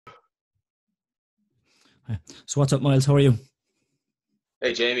So what's up, Myles? How are you?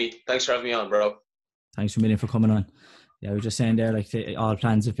 Hey Jamie, thanks for having me on, bro. Thanks a million for coming on. Yeah, we were just saying there, like all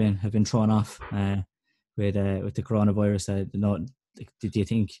plans have been thrown off with the coronavirus. Like, do you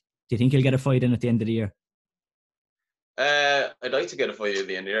think you'll get a fight in at the end of the year? I'd like to get a fight at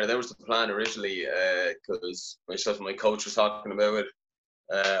the end of the year. That was the plan originally, because myself and my coach was talking about it.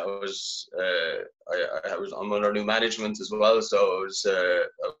 I'm under new management as well, so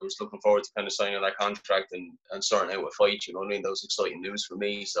I was looking forward to kind of signing that contract and starting out a fight. You know what I mean? That was exciting news for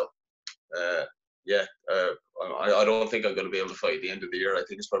me. So uh, yeah, I don't think I'm going to be able to fight at the end of the year. I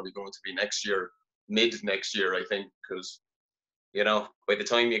think it's probably going to be next year, mid next year. I think because by the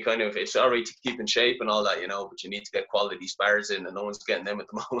time you kind of, it's all right to keep in shape and all that, but you need to get quality spars in, and no one's getting them at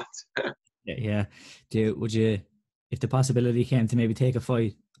the moment. Yeah, yeah. Would you, if the possibility came to maybe take a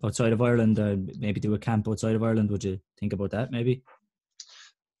fight outside of Ireland, maybe do a camp outside of Ireland, would you think about that maybe?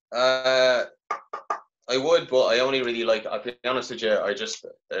 uh, I would, but I only really like, I'll be honest with you,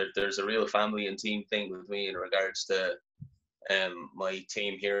 there's a real family and team thing with me in regards to my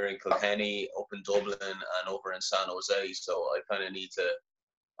team here in Kilkenny, up in Dublin, and over in San Jose. So I kind of need to,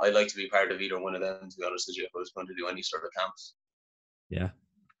 I'd like to be part of either one of them, to be honest with you, if I was going to do any sort of camps. Yeah.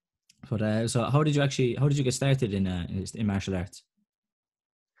 But so how did you get started in martial arts?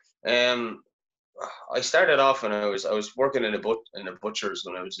 Um, I started off when I was working in a butcher's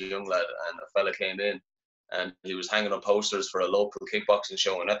when I was a young lad, and a fella came in, and he was hanging up posters for a local kickboxing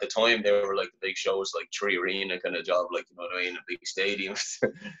show. And at the time, they were like the big shows, like Tree Arena kind of job, like, you know what I mean, a big stadium.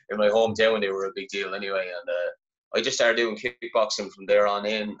 In my hometown, they were a big deal anyway. And I just started doing kickboxing from there on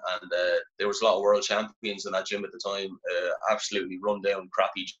in, and there was a lot of world champions in that gym at the time. Absolutely run down,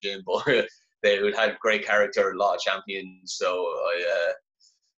 crappy gym, but they had great character, a lot of champions. So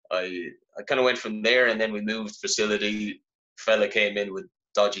I kind of went from there, and then we moved facility. Fella came in with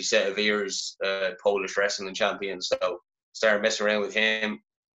dodgy set of ears, Polish wrestling champion. So started messing around with him,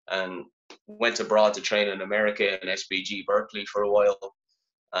 and went abroad to train in America in SBG Berkeley for a while,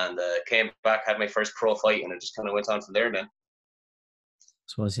 and came back, had my first pro fight, and it just kind of went on from there, man.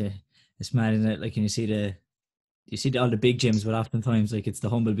 Suppose yeah, it's mad, isn't it? Like, and all the big gyms, but oftentimes like it's the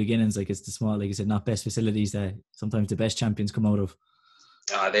humble beginnings, like it's the small, like you said, not best facilities that sometimes the best champions come out of.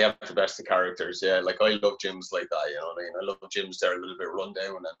 They have the best of characters, yeah. Like, I love gyms like that, you know what I mean? I love gyms that are a little bit run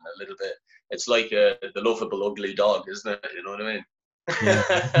down and a little bit. It's like the lovable ugly dog, isn't it? You know what Yeah.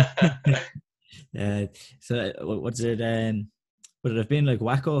 I mean? uh, so what's it? Would it have been like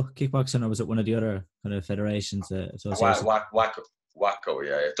Wacko kickboxing, or was it one of the other kind of federations, associations? Wacko,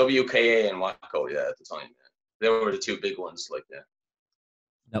 yeah. WKA and Wacko, yeah, at the time. Yeah. They were the two big ones, like, yeah.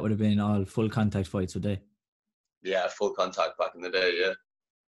 That would have been all full contact fights, would they? Yeah, full contact back in the day, yeah.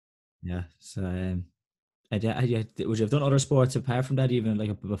 Yeah. So, would you have done other sports apart from that, even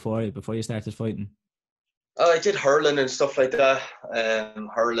like before you started fighting? I did hurling and stuff like that.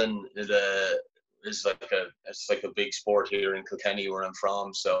 Hurling is like a big sport here in Kilkenny where I'm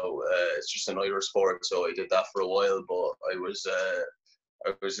from. So it's just an Irish sport. So I did that for a while, but I was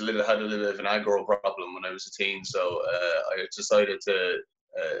had a little bit of an aggro problem when I was a teen. So I decided to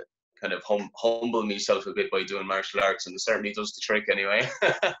kind of humble myself a bit by doing martial arts, and it certainly does the trick anyway.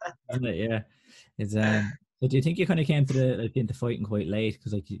 Isn't it? Yeah. It's But do you think you kind of came to into fighting quite late?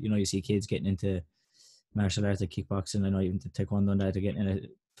 Because, like, you see kids getting into martial arts like kickboxing, I know even to taekwondo and that, they're getting in at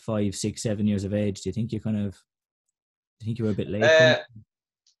 5, 6, 7 years of age. Do you think you were a bit late uh,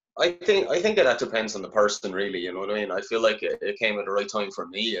 coming? I think that depends on the person, really. You know what I mean? I feel like it came at the right time for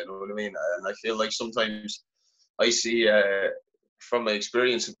me. You know what I mean? And I feel like sometimes I see, from my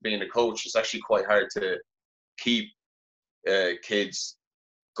experience of being a coach, it's actually quite hard to keep kids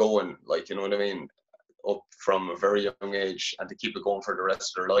going. Like, you know what I mean? Up from a very young age, and to keep it going for the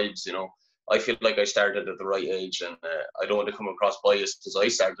rest of their lives. I feel like I started at the right age, and I don't want to come across biased because I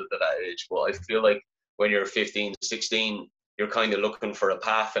started at that age, but I feel like when you're 15, 16, you're kind of looking for a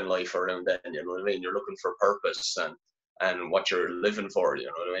path in life around then. You know what I mean? You're looking for purpose and what you're living for. You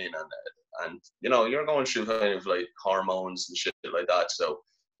know what I mean? And you're going through kind of like hormones and shit like that. So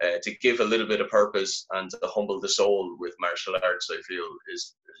to give a little bit of purpose and to humble the soul with martial arts, I feel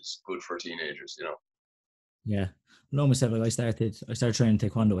is good for teenagers. Yeah. No, myself, like, I started training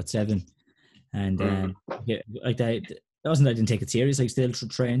taekwondo at 7. And Mm. yeah, like that. That wasn't that I didn't take it serious. Like, still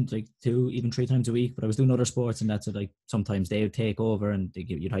trained like 2, even 3 times a week. But I was doing other sports, and that's it. Like, sometimes they would take over, and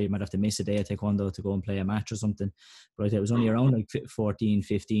you might have to miss a day of taekwondo to go and play a match or something. But it was only around like 14,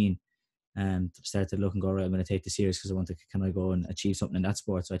 15, and started to look and go, right, I'm going to take this serious because I want to kind of go and achieve something in that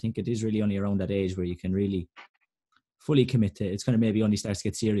sport. So I think it is really only around that age where you can really fully commit to it. It's kind of maybe only starts to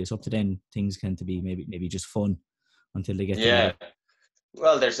get serious. Up to then, things tend to be maybe just fun until they get to Yeah, like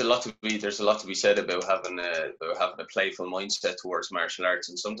Well, there's a lot to be said about having a playful mindset towards martial arts,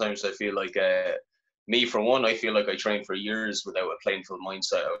 and sometimes I feel like me for one, I feel like I trained for years without a playful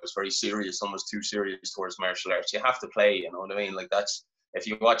mindset. I was very serious, almost too serious towards martial arts. You have to play, you know what I mean? Like that's if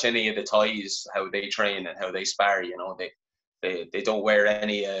you watch any of the Thais, how they train and how they spar, they don't wear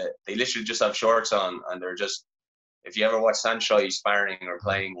any. They literally just have shorts on, and they're just. If you ever watch Sanshai sparring or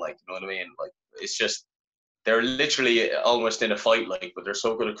playing, like you know what I mean, like it's just they're literally almost in a fight, like, but they're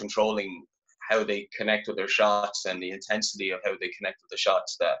so good at controlling how they connect with their shots and the intensity of how they connect with the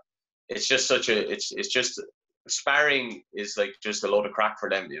shots that it's just it's just sparring is like just a load of crack for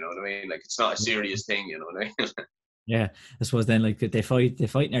them, you know what I mean? Like it's not a serious thing, you know what I mean? Yeah, I suppose then like they fight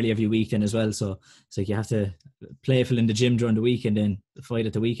nearly every weekend as well. So it's like you have to playful in the gym during the week, and then the fight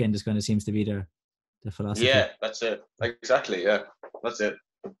at the weekend is kind of seems to be their philosophy. Yeah, that's it. Exactly, yeah, that's it.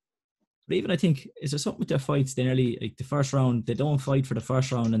 But even I think is there something with their fights? They nearly like the first round. They don't fight for the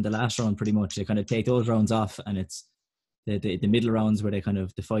first round and the last round. Pretty much, they kind of take those rounds off, and it's the middle rounds where they kind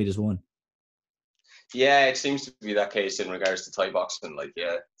of the fight is won. Yeah, it seems to be that case in regards to Thai boxing. Like,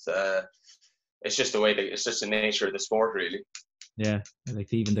 yeah, it's just the way it's just the nature of the sport, really. Yeah,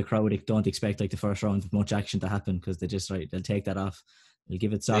 like even the crowd, they don't expect like the first round of much action to happen because they just they'll take that off. They'll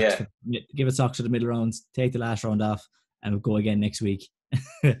give it socks, Yeah, give it socks for the middle rounds, take the last round off, and we'll go again next week.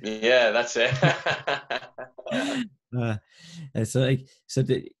 yeah, that's it. uh, it's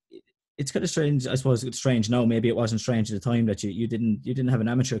kind of strange. I suppose it's strange now. Maybe it wasn't strange at the time that you didn't have an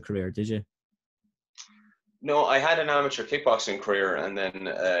amateur career, did you? No, I had an amateur kickboxing career, and then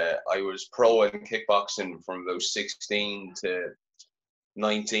I was pro in kickboxing from about 16 to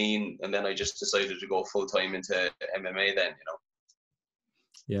 19, and then I just decided to go full time into MMA. Then,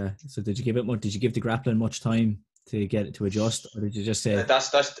 Yeah. So did you give it much? Did you give the grappling much time to get it to adjust, or did you just say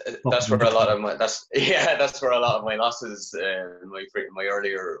that's where a lot of my that's where a lot of my losses in my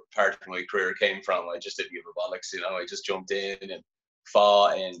earlier part of my career came from. I just didn't give a bollocks, I just jumped in and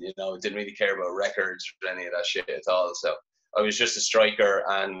fought, and didn't really care about records or any of that shit at all. So I was just a striker,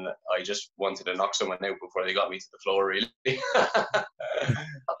 and I just wanted to knock someone out before they got me to the floor. Really, that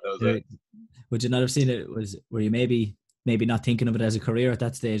was it. Would you not have seen it? Were you maybe not thinking of it as a career at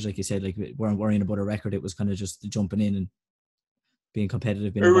that stage? Like you said, like weren't worrying about a record. It was kind of just jumping in and being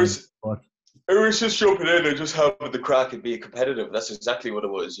competitive. It was just jumping in and just having the crack and being competitive. That's exactly what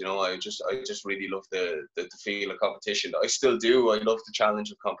it was. I just really love the feel of competition. I still do. I love the challenge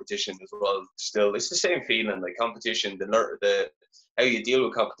of competition as well. Still, it's the same feeling. Like competition, the how you deal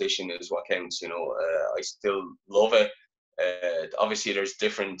with competition is what counts. I still love it. Obviously, there's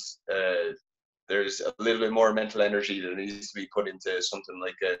different. There's a little bit more mental energy that needs to be put into something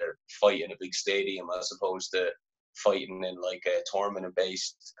like a fight in a big stadium as opposed to fighting in like a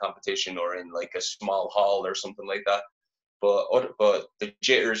tournament-based competition or in like a small hall or something like that. But the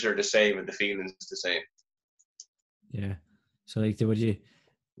jitters are the same and the feelings the same. Yeah. So like,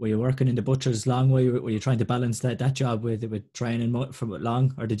 were you working in the butcher's long way? Were you trying to balance that job with training from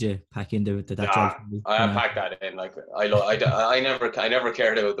long, or did you pack in that job? I packed that in. Like I never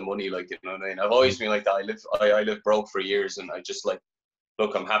cared about the money. Like, you know what I mean? I've always been like that. I lived broke for years, and I just like,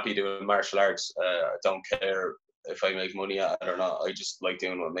 look, I'm happy doing martial arts. I don't care if I make money at it or not. I just like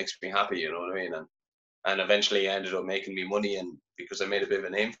doing what makes me happy. You know what I mean? And eventually, I ended up making me money, and because I made a bit of a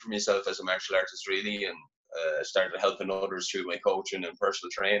name for myself as a martial artist, really, and started helping others through my coaching and personal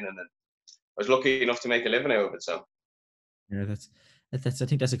training, and I was lucky enough to make a living out of it. So yeah, that's I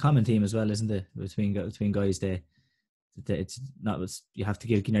think that's a common theme as well, isn't it? Between guys, it's not you have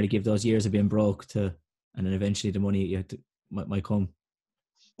to nearly give those years of being broke to, and then eventually the money might come.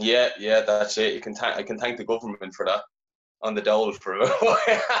 Yeah, that's it. I can thank the government for that on the dole for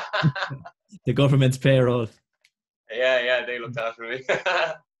the government's payroll. Yeah, they looked after me.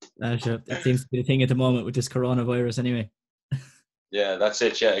 It seems to be the thing at the moment with this coronavirus, anyway. Yeah, that's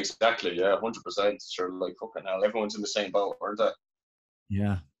it. Yeah, exactly. Yeah, 100%. Sure, like fucking hell, everyone's in the same boat, aren't they?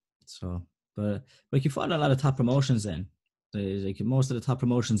 Yeah. So, but like you fought a lot of top promotions then. Like most of the top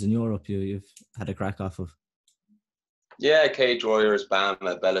promotions in Europe, you've had a crack off of. Yeah, Cage Warriors,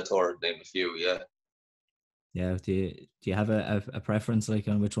 BAMMA, Bellator, name a few. Yeah. Yeah. Do you have a preference like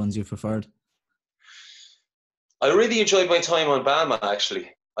on which ones you preferred? I really enjoyed my time on BAMMA,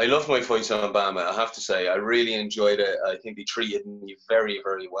 actually. I loved my fights on BAMMA, I have to say. I really enjoyed it. I think they treated me very,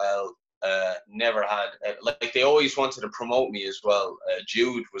 very well. Never had, like, they always wanted to promote me as well.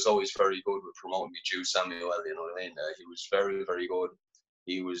 Jude was always very good with promoting me, Jude Samuel, you know what I mean? He was very, very good.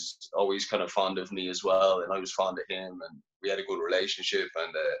 He was always kind of fond of me as well, and I was fond of him, and we had a good relationship.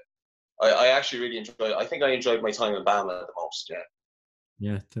 And I actually really enjoyed. I think I enjoyed my time in BAMMA the most. Yeah.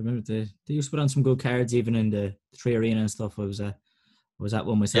 Yeah, I remember they used to put on some good cards even in the Tree Arena and stuff. I was was at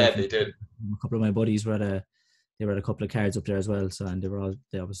one myself. Yeah, they did. A couple of my buddies were at a couple of cards up there as well. So, and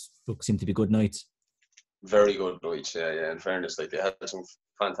seemed to be good nights. Very good nights, yeah. In fairness, like they had some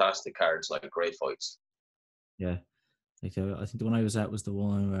fantastic cards, like great fights. Yeah, like I think the one I was at was the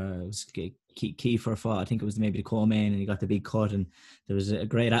one where it was Kiefer fought. I think it was maybe the co-main, and he got the big cut, and there was a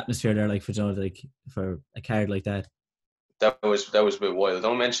great atmosphere there, like for a card like that. That was a bit wild.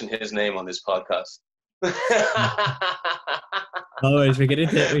 Don't mention his name on this podcast. No worries, we get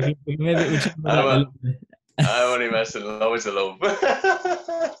into it. I'm only messing. Always a love.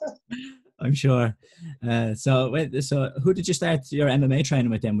 I'm sure. So who did you start your MMA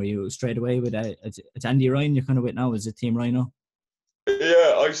training with then? Were you straight away with it's Andy Ryan you're kind of with now? Is it Team Rhino?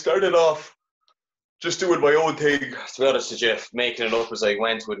 Yeah, I started off just doing my own thing, to be honest with you, making it up as I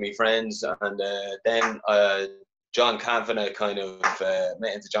went with my friends. And then John Kavanagh kind of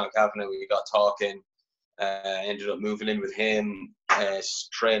met into John Kavanagh. We got talking, ended up moving in with him,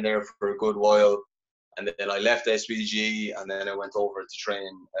 trained there for a good while. And then I left SBG, and then I went over to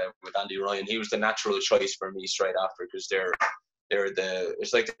train with Andy Ryan. He was the natural choice for me straight after, because they're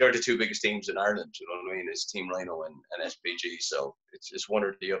the two biggest teams in Ireland. You know what I mean? It's Team Rhino and SBG. So it's one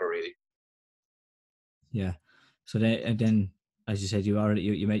or the other, really. Yeah. So then, as you said, you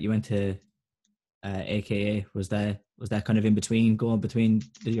went to AKA. Was that kind of in between, going between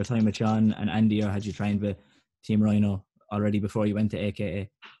your time with John and Andy, or had you trained with Team Rhino already before you went to AKA?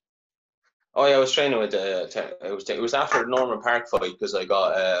 Oh yeah, I was training with it was after the Norman Parke fight, because I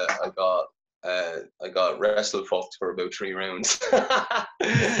got wrestle fucked for about 3 rounds.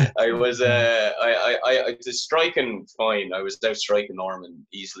 I was the striking fine. I was out striking Norman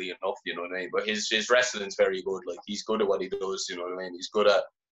easily enough, you know what I mean. But his wrestling's very good. Like, he's good at what he does, you know what I mean. He's good at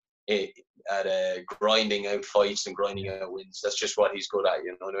grinding out fights and grinding out wins. That's just what he's good at,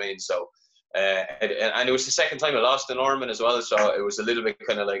 you know what I mean. So and it was the second time I lost to Norman as well, so it was a little bit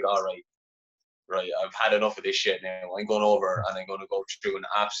kind of like, all right, I've had enough of this shit now. I'm going over and I'm going to go through an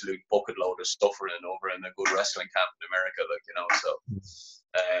absolute bucket load of suffering over in a good wrestling camp in America, like, you know. So,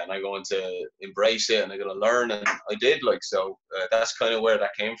 and I'm going to embrace it, and I'm going to learn, and I did, like, so. That's kind of where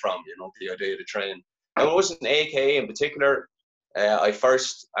that came from, you know, the idea to train. And it wasn't AKA in particular. I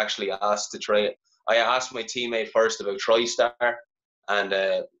first actually asked to train. I asked my teammate first about TriStar. And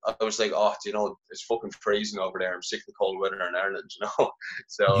I was like, oh, you know, it's fucking freezing over there. I'm sick of the cold weather in Ireland, you know.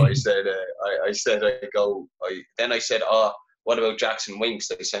 So I said, then I said, oh, what about Jackson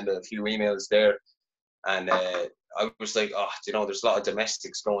Winks? I sent a few emails there. And I was like, oh, you know, there's a lot of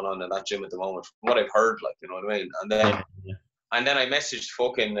domestics going on in that gym at the moment, from what I've heard, like, you know what I mean? And then I messaged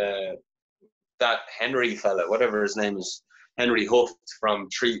fucking that Henry fella, whatever his name is, Henry Huft from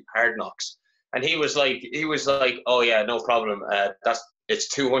Hard Knocks. And he was like, oh yeah, no problem.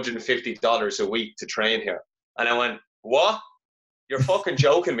 It's $250 a week to train here. And I went, what? You're fucking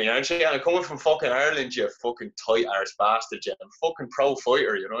joking me, aren't you? I'm coming from fucking Ireland, you fucking tight arse bastard. I'm a fucking pro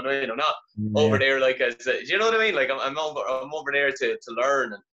fighter, you know what I mean? I'm not over there like you know what I mean? Like, I'm over there to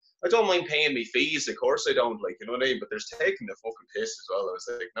learn, and I don't mind paying me fees. Of course I don't, like, you know what I mean? But there's taking the fucking piss as well. I was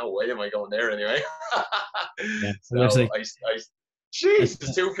like, no way am I going there anyway. Yeah, so jeez,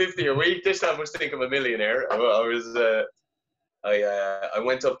 it's $250 a week. This time I was thinking I'm a millionaire. I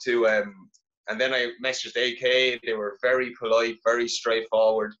went up to and then I messaged AK. They were very polite, very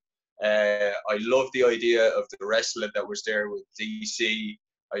straightforward. I loved the idea of the wrestling that was there with DC.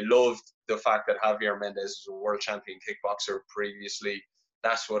 I loved the fact that Javier Mendez was a world champion kickboxer previously.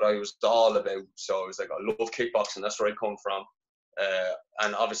 That's what I was all about. So I was like, I love kickboxing. That's where I come from.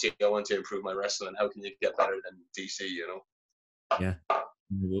 And obviously I want to improve my wrestling. How can you get better than DC, you know? Yeah.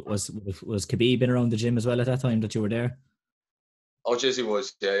 Was Khabib in around the gym as well at that time that you were there? Oh, jeez, he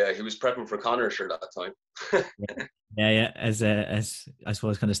was. Yeah. He was prepping for Conor at that time. yeah. As I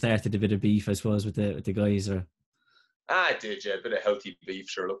suppose, kind of started a bit of beef, I suppose, with the guys, or. I did, yeah, a bit of healthy beef.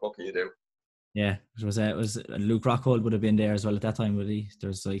 Sure, look, what can you do? Yeah, it was Luke Rockhold would have been there as well at that time, would he?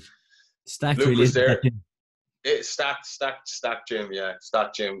 There's like stacked. Luke was there. It's stacked gym, yeah,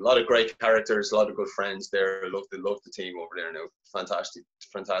 stacked gym. A lot of great characters, a lot of good friends there. Love the team over there now. Fantastic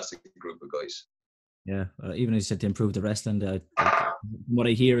group of guys. Yeah, even as you said, to improve the wrestling. What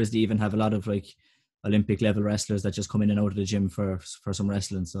I hear is they even have a lot of like Olympic level wrestlers that just come in and out of the gym for some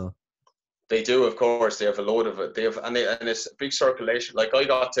wrestling. So they do, of course. They have a load of it. And it's a big circulation. Like, I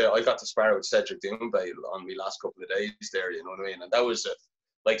got to spar with Cedric Doumbé on my last couple of days there. You know what I mean? And that was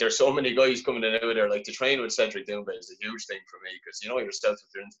like, there's so many guys coming in and out there. Like, to train with Cedric Doumbé is a huge thing for me, because you know yourself, if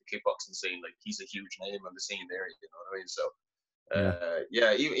you're into the kickboxing scene, like, he's a huge name on the scene there. You know what I mean? So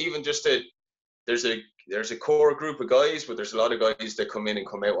even just there's a core group of guys, but there's a lot of guys that come in and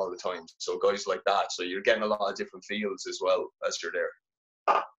come out all the time. So guys like that. So you're getting a lot of different fields as well as you're there.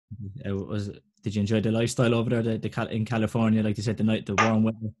 Did you enjoy the lifestyle over there, in California? Like you said,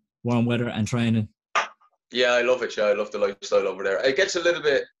 the warm weather and training. Yeah, I love it. Yeah, I love the lifestyle over there. It gets a little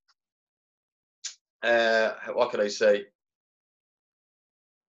bit, what can I say?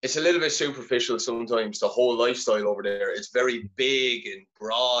 It's a little bit superficial sometimes, the whole lifestyle over there. It's very big and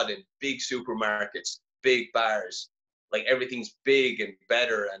broad and big supermarkets, big bars. Like everything's big and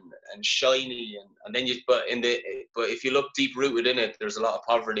better and shiny and then but if you look deep rooted in it, there's a lot of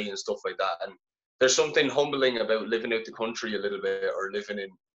poverty and stuff like that. And there's something humbling about living out the country a little bit, or living in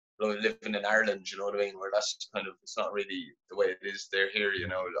Ireland, you know what I mean? Where that's kind of, it's not really the way it is there here, you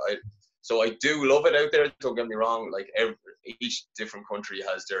know. So I do love it out there. Don't get me wrong. Like each different country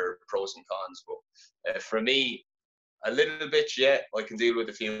has their pros and cons. But for me, a little bit, yeah, I can deal with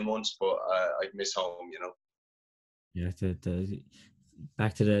a few months, but I'd miss home, you know. Yeah,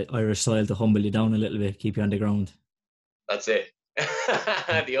 back to the Irish soil to humble you down a little bit, keep you on the ground. That's it.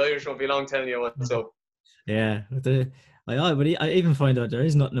 The Irish won't be long telling you what's up. Yeah, I even find out there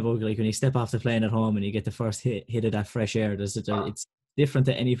is nothing about, like, when you step off the plane at home and you get the first hit of that fresh air. It's different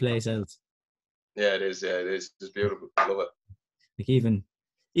to any place else. Yeah, it is. Yeah, it is. It's beautiful. I love it. Like even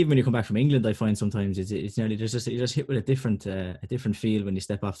when you come back from England, I find sometimes it's nearly you're just hit with a different feel when you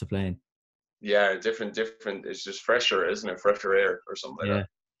step off the plane. Yeah, different. It's just fresher, isn't it? Fresher air or something like that.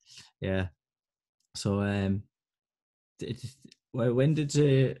 Yeah. So when did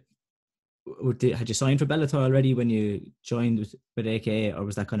you? Had you signed for Bellator already when you joined with AKA, or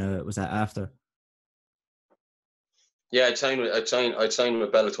was that after? Yeah, I signed with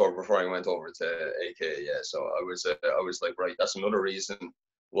Bellator before I went over to AKA. Yeah, so I was like, right, that's another reason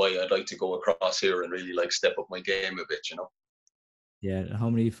why I'd like to go across here and really like step up my game a bit, you know. Yeah, how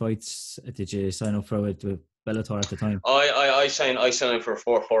many fights did you sign up for with Bellator at the time? I signed up for a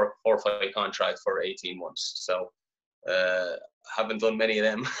four fight contract for 18 months. So haven't done many of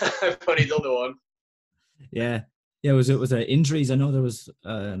them. I've only done the one. Yeah. Was it injuries? I know there was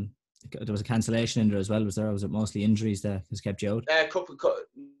a cancellation in there as well. Was it mostly injuries that has kept you out? A couple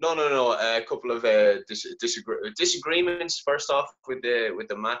of disagreements. First off, with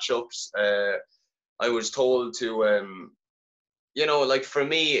the matchups, I was told to, you know, like for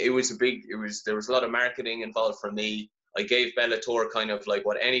me, there was a lot of marketing involved for me. I gave Bellator kind of like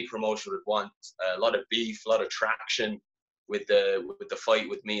what any promotion would want: a lot of beef, a lot of traction with the fight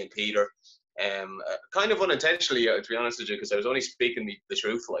with me and Peter. Kind of unintentionally, to be honest with you, because I was only speaking the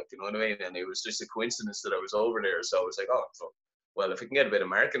truth, like, you know what I mean. And it was just a coincidence that I was over there, so I was like, oh, well, if we can get a bit of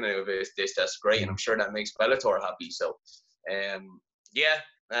marketing out of this, that's great, and I'm sure that makes Bellator happy. So, I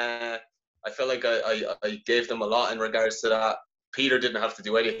felt like I gave them a lot in regards to that. Peter didn't have to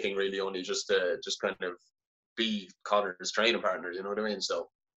do anything really, only just kind of be Connor's training partner, you know what I mean? So,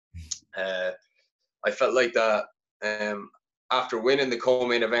 I felt like that. After winning the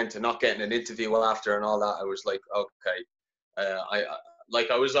co-main event and not getting an interview after and all that, I was like, okay. I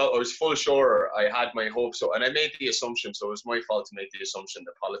was full sure I had my hopes, so, and I made the assumption, so it was my fault to make the assumption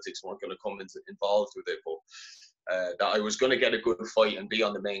that politics weren't going to come involved with it, but that I was going to get a good fight and be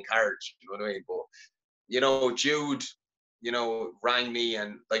on the main card, you know what I mean? But, you know, Jude, you know, rang me,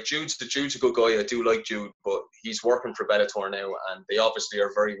 and like Jude's a good guy. I do like Jude, but he's working for Bellator now, and they obviously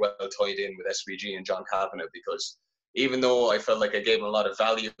are very well tied in with SBG and John Kavanagh, because even though I felt like I gave him a lot of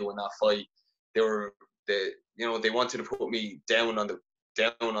value in that fight, they wanted to put me down on the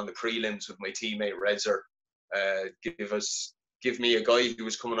prelims with my teammate Redzer. Give me a guy who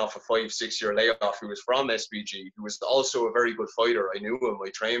was coming off a 5-6 year layoff, who was from SBG, who was also a very good fighter. I knew him, I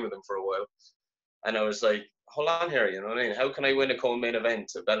trained with him for a while. And I was like, hold on here, you know what I mean? How can I win a co-main event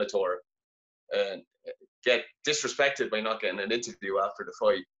at Bellator and get disrespected by not getting an interview after the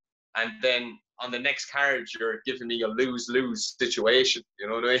fight? And then on the next card, you're giving me a lose-lose situation, you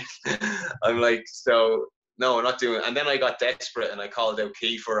know what I mean? I'm like, so, no, I'm not doing it. And then I got desperate and I called out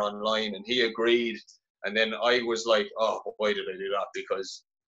Kiefer online and he agreed. And then I was like, oh, why did I do that? Because,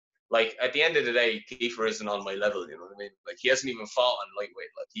 like, at the end of the day, Kiefer isn't on my level, you know what I mean? Like, he hasn't even fought on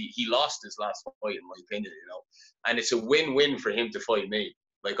lightweight. Like, he lost his last fight, in my opinion, you know? And it's a win-win for him to fight me.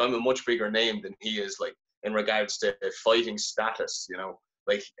 Like, I'm a much bigger name than he is, like, in regards to fighting status, you know?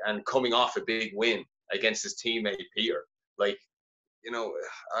 Like, and coming off a big win against his teammate, Peter. Like, you know,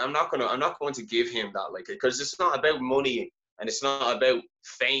 I'm not going to give him that, like, because it's not about money and it's not about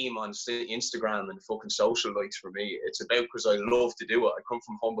fame on Instagram and fucking social likes for me. It's about, because I love to do it. I come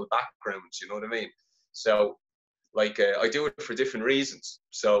from humble backgrounds, you know what I mean? So, like, I do it for different reasons.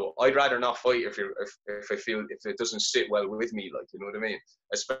 So I'd rather not fight if I feel if it doesn't sit well with me, like, you know what I mean?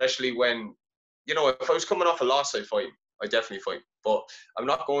 Especially when, you know, if I was coming off a loss, I'd fight. I definitely fight. But I'm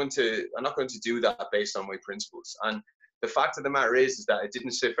not going to do that based on my principles. And the fact of the matter is that it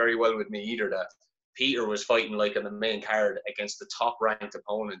didn't sit very well with me either that Peter was fighting like on the main card against the top ranked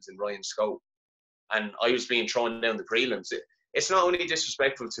opponent in Ryan Scope. And I was being thrown down the prelims. It's not only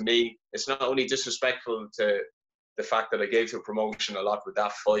disrespectful to me, it's not only disrespectful to the fact that I gave to a promotion a lot with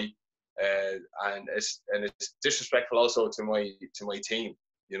that fight, and it's disrespectful also to my team.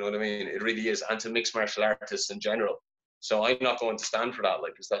 You know what I mean? It really is, and to mixed martial artists in general. So I'm not going to stand for that.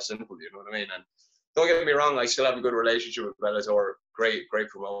 Like, it's that simple. You know what I mean? And don't get me wrong, I still have a good relationship with Bellator. Great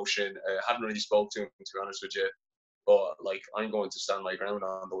promotion. Haven't really spoke to him, to be honest with you. But like, I'm going to stand my ground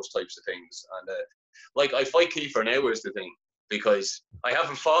on those types of things. And like, I fight Kiefer now is the thing, because I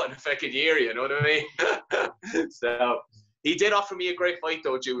haven't fought in a fucking year. You know what I mean? So he did offer me a great fight,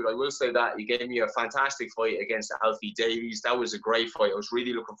 though, Jude. I will say that he gave me a fantastic fight against Alfie Davies. That was a great fight. I was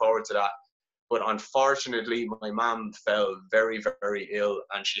really looking forward to that. But unfortunately, my mum fell very, very ill,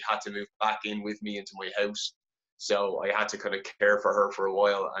 and she had to move back in with me into my house. So I had to kind of care for her for a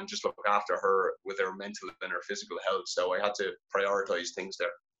while and just look after her with her mental and her physical health. So I had to prioritize things there.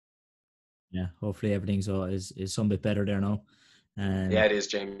 Yeah, hopefully everything's is some bit better there now. Yeah, it is,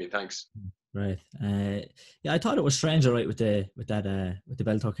 Jamie. Thanks. Right. Yeah, I thought it was strange, all right, with the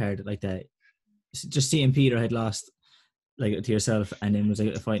Bellator card, like that. Just seeing Peter had lost, like, to yourself, and then was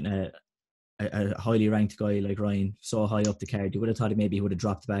like fighting a highly ranked guy like Ryan, so high up the card. You would have thought maybe he would have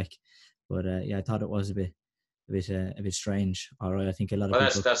dropped back, but yeah, I thought it was a bit strange. All right, I think a lot of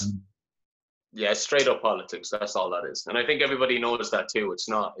people. That's yeah, straight up politics. That's all that is, and I think everybody knows that too. It's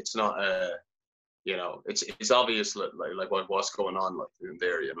not. You know, it's obvious like what's going on like in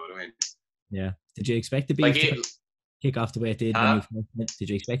there. You know what I mean? Yeah. Did you expect the beef to kick off the way it did? Did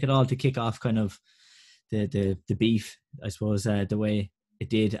you expect it all to kick off kind of the beef? I suppose the way it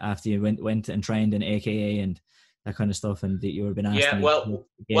did after you went and trained in AKA and that kind of stuff, and that you were being asked. Yeah, well,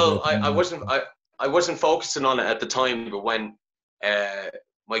 I wasn't focusing on it at the time, but when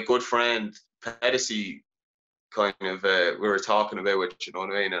my good friend Pedici kind of we were talking about it, you know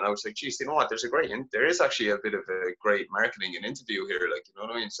what I mean, and I was like, geez, you know what, there is actually a bit of a great marketing and interview here, like, you know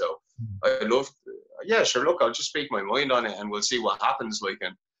what I mean. So I loved, yeah, sure, look, I'll just speak my mind on it and we'll see what happens. Like,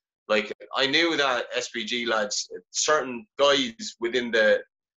 and like, I knew that SPG lads, certain guys within the,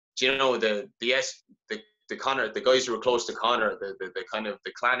 you know, the Conor, the guys who were close to Conor, the kind of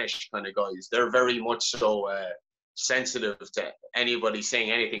the clannish kind of guys, they're very much so sensitive to anybody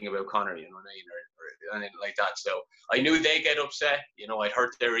saying anything about Conor, you know what I mean, or anything like that. So I knew they get upset. You know, I'd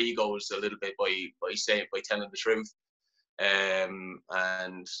hurt their egos a little bit by telling the truth. And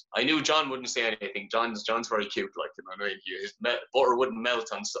I knew John wouldn't say anything. John's very cute, like, you know what I mean. His butter wouldn't melt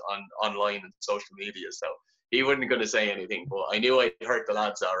on online and social media, so he wasn't going to say anything. But I knew I'd hurt the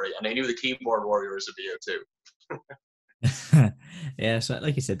lads all right, and I knew the keyboard warriors would be out too. Yeah, so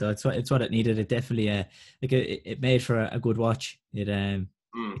like you said, though, it's what it needed. It definitely like it made for a good watch. It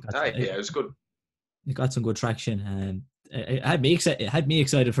was good. It got some good traction, and it had me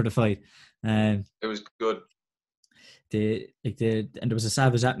excited for the fight. It was good. And there was a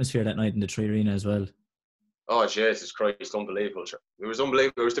savage atmosphere that night in the Tree Arena as well. Oh Jesus Christ, unbelievable! It was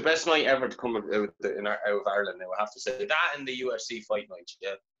unbelievable. It was the best night ever to come out of Ireland. Now, I have to say that, and the UFC fight night.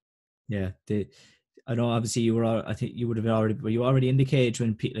 Yeah. Yeah. I know. Obviously, you were. I think you would have already. Were you already in the cage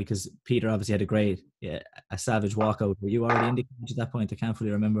when because Peter obviously had a savage walkout? Were you already in the cage at that point? I can't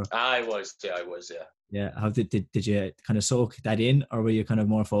fully remember. I was. Yeah. Yeah. How did you kind of soak that in, or were you kind of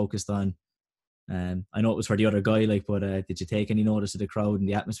more focused on? I know it was for the other guy, like, but did you take any notice of the crowd and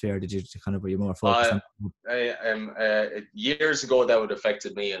the atmosphere? Did you were you more focused on? Years ago, that would have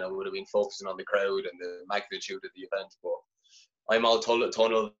affected me, and I would have been focusing on the crowd and the magnitude of the event. But I'm all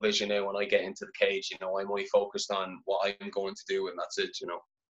tunnel vision now. When I get into the cage, you know, I'm only focused on what I'm going to do, and that's it. You know.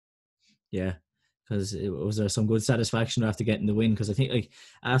 Yeah, because was there some good satisfaction after getting the win? Because I think, like,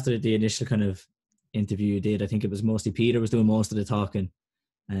 after the initial kind of interview you did, I think it was mostly Peter was doing most of the talking,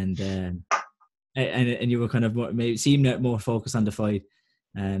 and you were kind of maybe seemed more focused on the fight,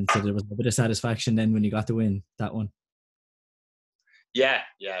 and so there was a bit of satisfaction then when you got to win that one. Yeah.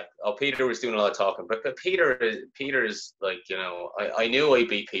 Oh, Peter was doing a lot of talking, but Peter is like, you know, I knew I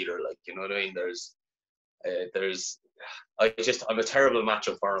beat Peter, like, you know what I mean. I'm a terrible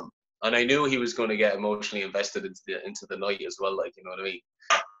matchup for him, and I knew he was going to get emotionally invested into the night as well, like, you know what I mean,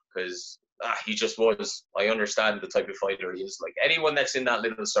 because he just was. I understand the type of fighter he is. Like, anyone that's in that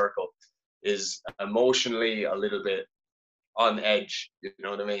little circle is emotionally a little bit on edge, you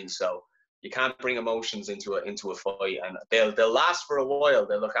know what I mean. So you can't bring emotions into a fight, and they'll last for a while.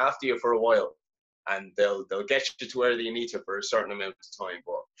 They'll look after you for a while, and they'll get you to where you need to for a certain amount of time.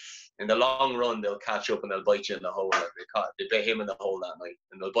 But in the long run, they'll catch up and they'll bite you in the hole. Like they bit him in the hole that night,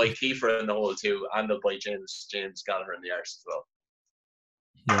 and they'll bite Kiefer in the hole too, and they'll bite James Gallagher in the arse as well.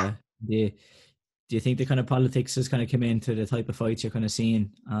 Yeah. Do you think the kind of politics has kind of come into the type of fights you're kind of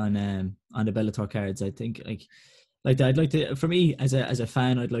seeing on the Bellator cards? I think like that. I'd like to, for me as a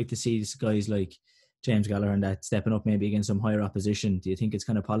fan, I'd like to see guys like James Gallagher and that stepping up maybe against some higher opposition. Do you think it's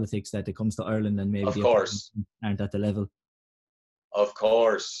kind of politics that it comes to Ireland and maybe Of course aren't at the level? Of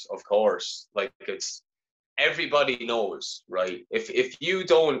course. Like, it's, everybody knows, right? If you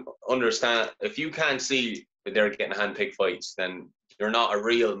don't understand, if you can't see that they're getting handpicked fights, then you're not a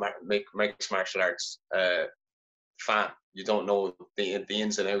real mixed martial arts fan. You don't know the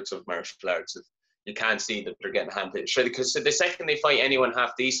ins and outs of martial arts. If you can't see that they're getting handpicked, sure, because the second they fight anyone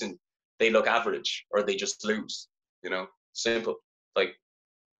half decent, they look average or they just lose. You know, simple. Like,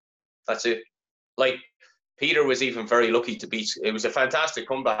 that's it. Like, Peter was even very lucky to beat. It was a fantastic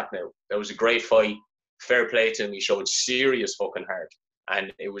comeback. Now, that was a great fight. Fair play to him. He showed serious fucking heart,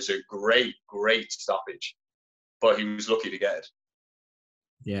 and it was a great stoppage. But he was lucky to get it.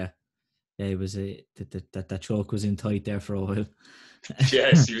 Yeah, it was that choke was in tight there for a while.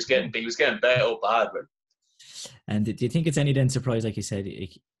 Yes, he was getting bet up bad, man. And do you think it's any then surprise, like you said,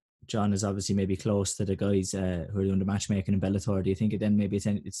 John is obviously maybe close to the guys who are doing the matchmaking in Bellator? Do you think it then maybe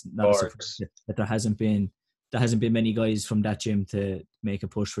it's not a surprise that there hasn't been many guys from that gym to make a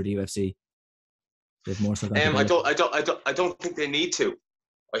push for the UFC? More so I don't think they need to.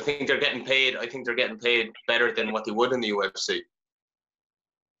 I think they're getting paid. I think they're getting paid better than what they would in the UFC.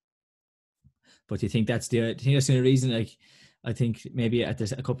 But do you think that's the only reason? Like, I think maybe a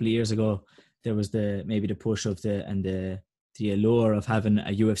couple of years ago there was the push of the allure of having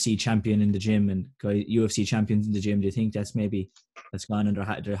a UFC champion in the gym and UFC champions in the gym. Do you think that's gone and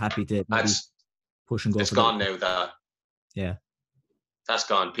they're happy to push and go? It's gone now. That yeah, that's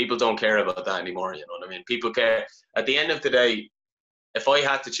gone. People don't care about that anymore. You know what I mean? People care. At the end of the day, if I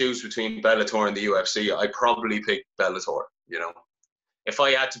had to choose between Bellator and the UFC, I'd probably pick Bellator. You know, if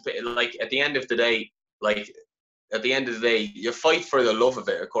I had to pick, like, at the end of the day, you fight for the love of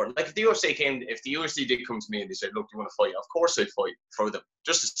it. Of course, like if the UFC did come to me and they said, "Look, you want to fight?" Of course, I'd fight for them.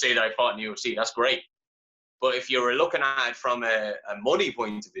 Just to say that I fought in the UFC, that's great. But if you were looking at it from a money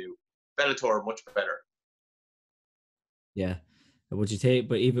point of view, Bellator much better. Yeah. Would you say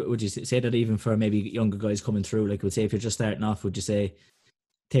that even for maybe younger guys coming through, like, would say if you're just starting off, would you say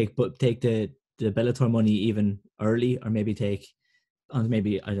take the Bellator money even early, or maybe take on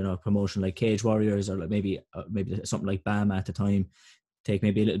maybe, I don't know, a promotion like Cage Warriors, or like maybe something like BAMMA at the time, take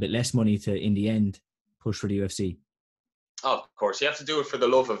maybe a little bit less money to in the end push for the UFC? Oh, of course, you have to do it for the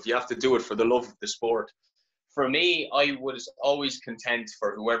love of the sport. For me, I was always content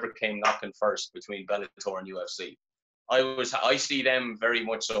for whoever came knocking first between Bellator and UFC. I see them very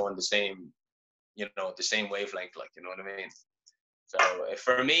much so on the same wavelength, like, you know what I mean? So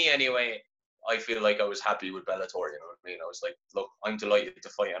for me anyway, I feel like I was happy with Bellator, you know what I mean? I was like, look, I'm delighted to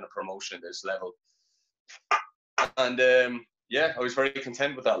fight on a promotion at this level. And I was very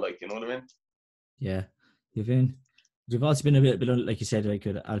content with that, like, you know what I mean? Yeah. You've also been a bit like you said, like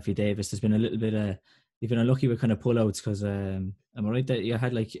with Alfie Davis, there's been a little bit you've been unlucky with kind of pullouts, because am I right that you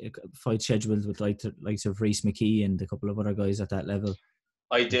had like fight scheduled with likes of Reese McKee and a couple of other guys at that level?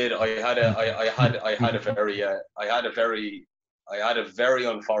 I did. I had a very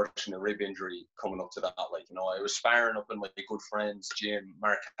unfortunate rib injury coming up to that. Like, you know, I was sparring up in my good friend's gym,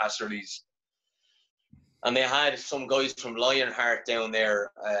 Mark Casserly's, and they had some guys from Lionheart down there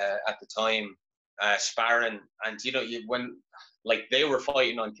at the time sparring, and you know, when like they were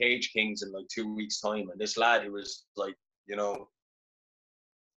fighting on Cage Kings in like 2 weeks' time, and this lad who was like, you know,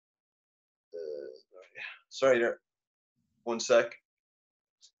 sorry there, 1 sec.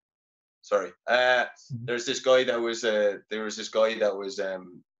 Sorry. There's this guy that was what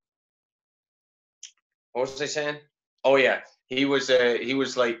was I saying? Oh yeah, he was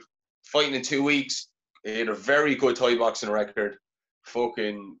like fighting in 2 weeks. He had a very good Thai boxing record,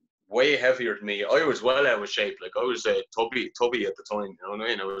 fucking way heavier than me. I was well out of shape. Like, I was tubby at the time, you know what I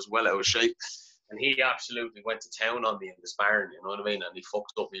mean? I was well out of shape. And he absolutely went to town on me in the sparring, you know what I mean? And he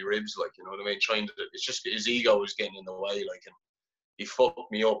fucked up my ribs, like, you know what I mean? It's just his ego was getting in the way, like, and he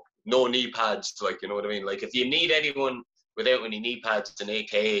fucked me up. No knee pads, like, you know what I mean? Like, if you need anyone without any knee pads in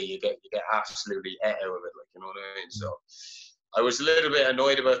AKA, you get absolutely out of it, like, you know what I mean? So I was a little bit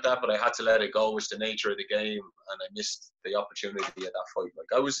annoyed about that, but I had to let it go. It's the nature of the game, and I missed the opportunity at that fight.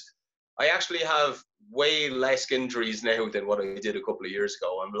 Like, I actually have way less injuries now than what I did a couple of years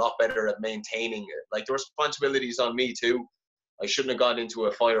ago. I'm a lot better at maintaining it. Like, the responsibility's on me too. I shouldn't have got into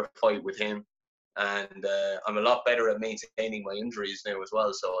a fight with him. And I'm a lot better at maintaining my injuries now as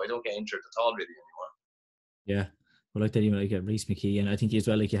well, so I don't get injured at all really anymore. Yeah. Well, like that, you like Reece McKee, and I think as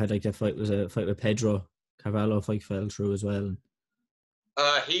well, like you had like that fight was a fight with Pedro Carvalho, fight fell through as well.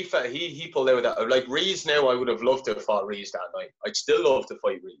 He pulled out that, like Reece. Now I would have loved to have fought Reece that night. I'd still love to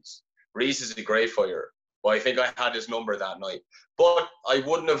fight Reece. Reece is a great fighter, but I think I had his number that night. But I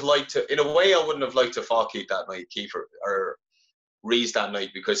wouldn't have liked to. In a way, I wouldn't have liked to fight Kiefer or Reece that night,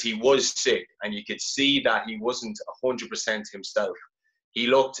 because he was sick, and you could see that he wasn't 100% himself. He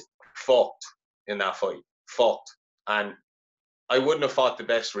looked fucked in that fight, fucked, and I wouldn't have fought the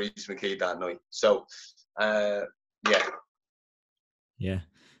best Reece McKee that night. So, yeah. Yeah,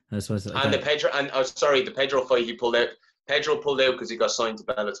 that's what. And the Pedro fight he pulled out. Pedro pulled out because he got signed to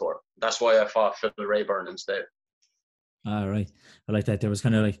Bellator. That's why I fought Phil Rayburn instead. Ah, right. I like that. There was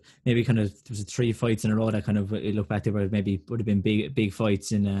kind of like maybe kind of there was 3 fights in a row that kind of you look back there where maybe would have been big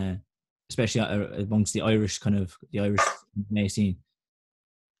fights in especially amongst the Irish MMA scene.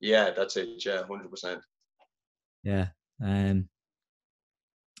 Yeah, that's it. Yeah, 100%. Yeah.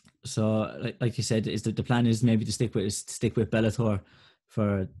 So like you said, is the plan is maybe to stick with Bellator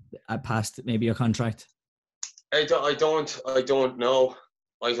for past maybe your contract? I don't know.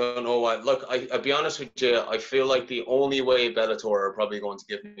 I don't know what. Look, I'll be honest with you. I feel like the only way Bellator are probably going to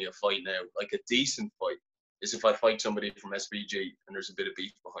give me a fight now, like a decent fight, is if I fight somebody from SBG and there's a bit of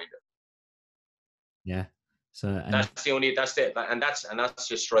beef behind it. Yeah. So that's it, and that's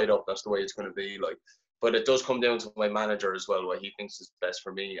just straight up. That's the way it's going to be. Like, but it does come down to my manager as well, what he thinks is best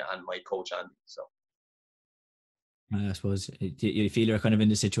for me, and my coach Andy. So. I suppose you feel you're kind of in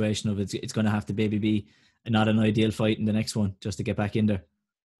the situation of it's going to have to maybe be not an ideal fight in the next one just to get back in there.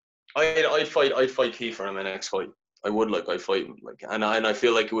 I'd fight Kiefer in my next fight. I'd fight him, and I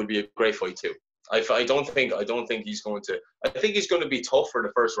feel like it would be a great fight too. I don't think he's going to. I think he's going to be tough for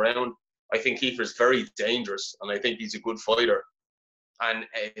the first round. I think Kiefer's very dangerous, and I think he's a good fighter. And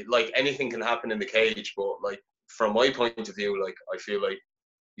like anything can happen in the cage, but like from my point of view, like I feel like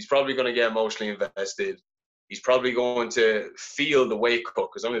he's probably going to get emotionally invested. He's probably going to feel the weight cut,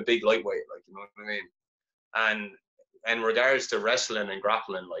 because I'm a big lightweight, like, you know what I mean? And in regards to wrestling and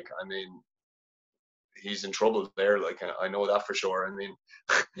grappling, like, I mean, he's in trouble there. Like, I know that for sure. I mean,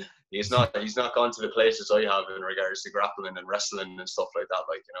 he's not gone to the places I have in regards to grappling and wrestling and stuff like that.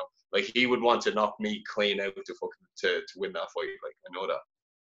 Like, you know, like he would want to knock me clean out to win that fight. Like, I know that.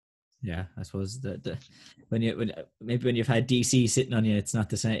 Yeah, I suppose when you've had DC sitting on you, it's not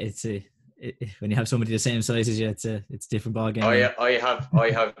the same. When you have somebody the same size as you, it's a different ballgame.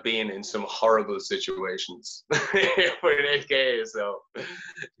 I have been in some horrible situations with AK, so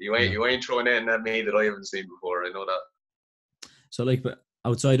you ain't throwing in at me that I haven't seen before. I know that. So, like, but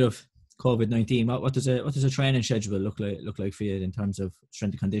outside of COVID-19, what does a training schedule look like for you in terms of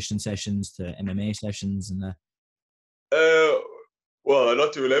strength and conditioning sessions to MMA sessions and that? Well, I'm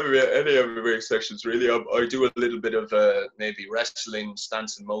not doing any MMA sessions really. I do a little bit of maybe wrestling,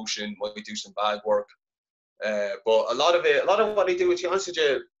 stance and motion. Might do some bag work, but a lot of what I do, to be honest with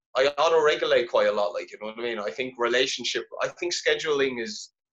you, I auto-regulate quite a lot. Like, you know what I mean? I think scheduling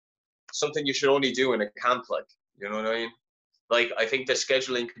is something you should only do in a camp. Like, you know what I mean? Like, I think the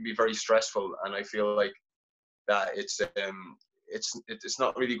scheduling can be very stressful, and I feel like that it's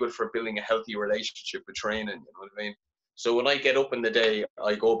not really good for building a healthy relationship with training. You know what I mean? So when I get up in the day,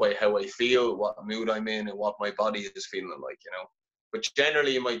 I go by how I feel, what mood I'm in, and what my body is feeling like, you know. But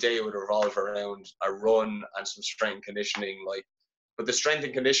generally, my day would revolve around a run and some strength and conditioning. Like, but the strength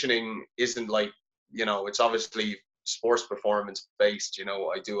and conditioning isn't like, you know, it's obviously sports performance based. You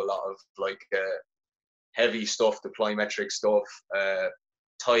know, I do a lot of like heavy stuff, the plyometric stuff,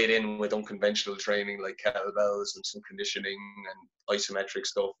 tie it in with unconventional training like kettlebells and some conditioning and isometric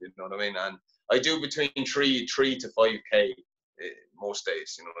stuff. You know what I mean? And I do between 3 to 5K most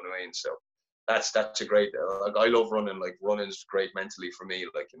days, you know what I mean? So that's a great, like, I love running. Like, running's great mentally for me,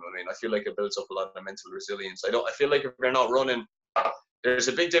 like, you know what I mean? I feel like it builds up a lot of mental resilience. I feel like if you're not running, there's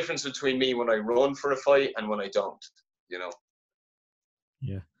a big difference between me when I run for a fight and when I don't, you know?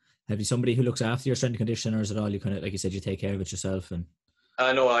 Yeah. Have you somebody who looks after your strength and conditioning, or is it all you kind of, like you said, you take care of it yourself? And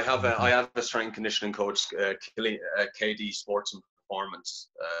no, I have a strength and conditioning coach, KD Sports and Performance,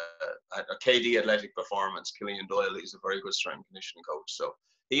 KD Athletic Performance. Killian Doyle is a very good strength and conditioning coach, so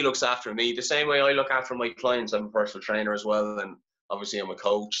he looks after me the same way I look after my clients. I'm a personal trainer as well, and obviously I'm a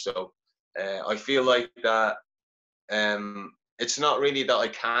coach. So I feel like that it's not really that I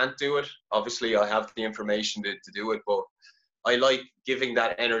can't do it. Obviously, I have the information to do it, but I like giving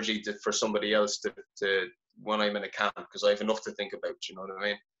that energy for somebody else to when I'm in a camp, because I have enough to think about. You know what I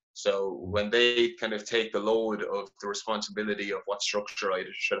mean? So when they kind of take the load of the responsibility of what structure I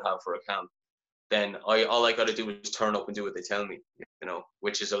should have for a camp, then all I got to do is turn up and do what they tell me, you know,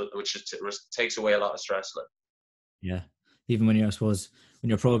 which takes away a lot of stress. Like, Yeah. Even when you're, I suppose, when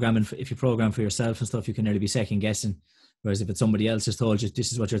you're programming, if you program for yourself and stuff, you can nearly be second guessing. Whereas if it's somebody else has told you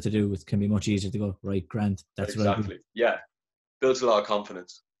this is what you're to do, it can be much easier to go, right, grand, that's exactly. what I do. Yeah, builds a lot of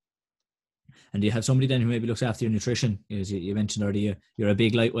confidence. And do you have somebody then who maybe looks after your nutrition? As you mentioned earlier, you're a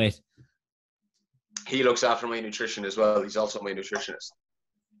big lightweight. He looks after my nutrition as well. He's also my nutritionist.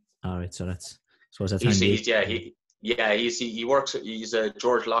 All right, so that's, I suppose that's handy. He works. He's a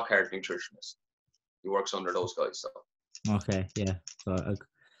George Lockhart nutritionist. He works under those guys. So. Okay, yeah. So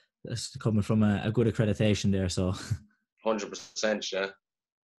that's coming from a good accreditation there. So 100%, yeah.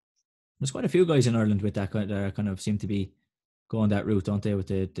 There's quite a few guys in Ireland with that kind of seem to be going that route, don't they? With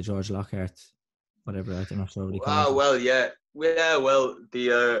the George Lockhart, whatever. I'm not sure what he calls it. Well, yeah. Well,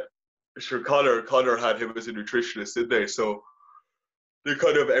 the sure Connor had him as a nutritionist, didn't they? So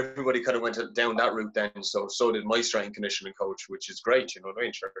everybody kind of went down that route then. So did my strength and conditioning coach, which is great. You know what I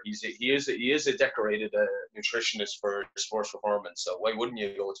mean? Sure, he is a decorated nutritionist for sports performance. So why wouldn't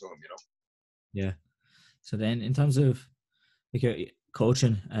you go to him? You know? Yeah. So then, in terms of like your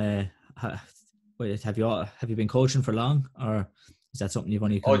coaching, have you been coaching for long, or is that something you've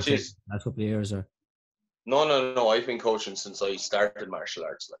only last couple of years? Or no, I've been coaching since I started martial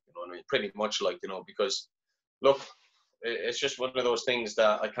arts. Like, you know what I mean? Pretty much, like, you know, because look, it's just one of those things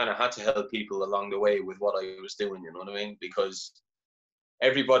that I kind of had to help people along the way with what I was doing. You know what I mean? Because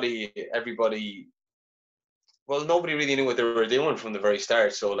everybody, well, nobody really knew what they were doing from the very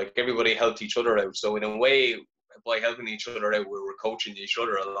start. So like everybody helped each other out. So in a way, by helping each other out, we were coaching each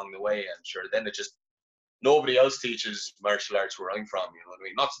other along the way. And sure, then it just, nobody else teaches martial arts where I'm from, you know what I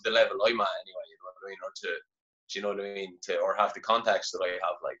mean? Not to the level I'm at anyway, you know what I mean? Or to, you know what I mean? Or have the contacts that I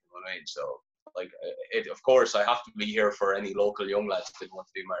have, like, you know what I mean? So, like, of course, I have to be here for any local young lads that want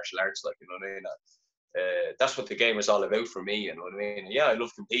to do martial arts, like, you know what I mean? That's what the game is all about for me, you know what I mean? And yeah, I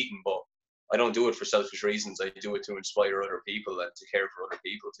love competing, but I don't do it for selfish reasons. I do it to inspire other people and to care for other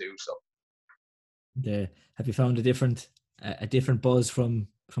people too. So, have you found a different buzz from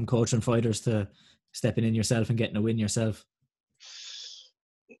coaching fighters to stepping in yourself and getting a win yourself?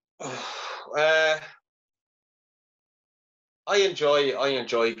 I enjoy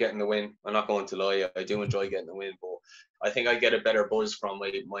getting the win. I'm not going to lie. I do enjoy getting the win, but I think I get a better buzz from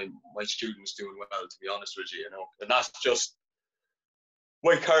my students doing well, to be honest with you, you know. And that's just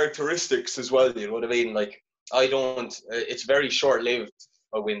my characteristics as well, you know what I mean? Like, I don't, it's very short-lived,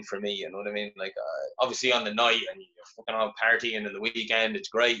 a win for me, you know what I mean? Like, obviously on the night and you're fucking out partying and the weekend, it's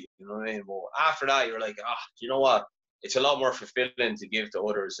great, you know what I mean? But after that, you're like, you know what? It's a lot more fulfilling to give to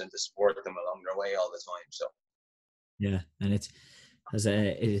others and to support them along their way all the time. So yeah, and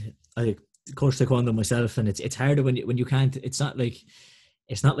I coach taekwondo myself, and it's harder when you can't. It's not like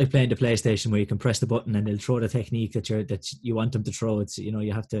playing the PlayStation where you can press the button and they'll throw the technique that you want them to throw. It's, you know,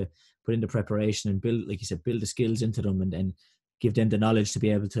 you have to put in the preparation and build, like you said, build the skills into them and give them the knowledge to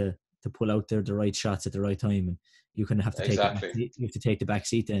be able to pull out the right shots at the right time. And you kind of have to take the back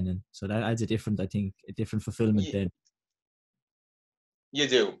seat then, and so that adds a different fulfillment then. You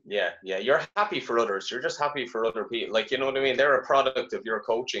do, yeah. You're happy for others. You're just happy for other people. Like, you know what I mean? They're a product of your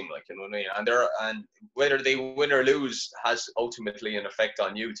coaching, like, you know what I mean? And whether they win or lose has ultimately an effect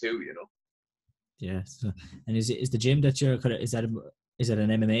on you too, you know? Yeah. So, and is the gym that you're kind of, is that an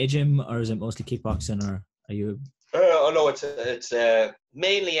MMA gym, or is it mostly kickboxing, or are you? No, it's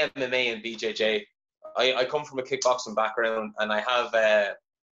mainly MMA and BJJ. I come from a kickboxing background, and I have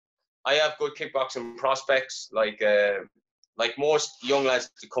good kickboxing prospects. Like most young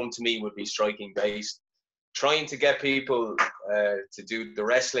lads to come to me would be striking based. Trying to get people to do the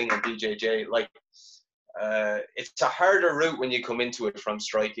wrestling and BJJ, like, it's a harder route when you come into it from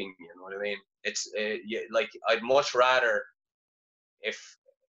striking, you know what I mean? It's like, I'd much rather,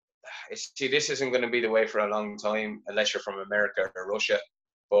 this isn't going to be the way for a long time unless you're from America or Russia,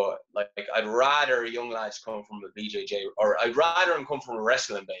 but like, I'd rather young lads come from a BJJ, or I'd rather them come from a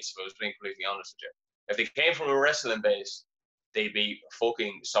wrestling base, if I was being completely honest with you. If they came from a wrestling base, they'd be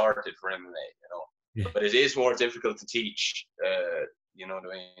fucking sorted for MMA, you know. Yeah. But it is more difficult to teach, you know what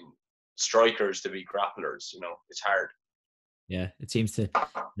I mean, strikers to be grapplers, you know. It's hard. Yeah, it seems to,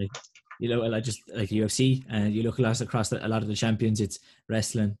 like, you know, I just like UFC, and you look across a lot of the champions, it's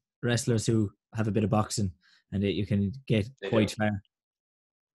wrestlers who have a bit of boxing, and you can get quite far.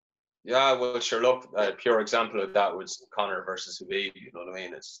 Yeah, well, sure, look, a pure example of that was Conor versus Khabib, you know what I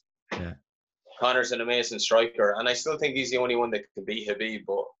mean? Conor's an amazing striker, and I still think he's the only one that can beat Khabib,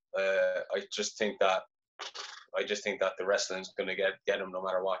 but I just think that the wrestling's going to get him no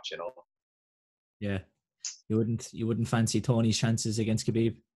matter what, you know. Yeah. You wouldn't fancy Tony's chances against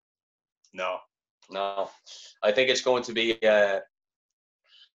Khabib? No, No, I think it's going to be.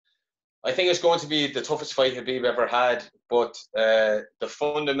 I think it's going to be the toughest fight Khabib ever had. But the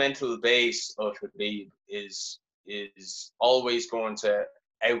fundamental base of Khabib is always going to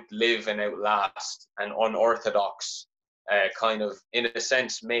outlive and outlast an unorthodox, kind of, in a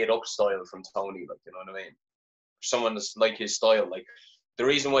sense, made up style from Tony. Like, you know what I mean? Someone that's like his style. Like, the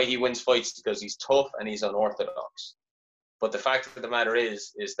reason why he wins fights is because he's tough and he's unorthodox. But the fact of the matter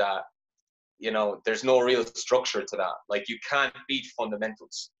is that, you know, there's no real structure to that. Like, you can't beat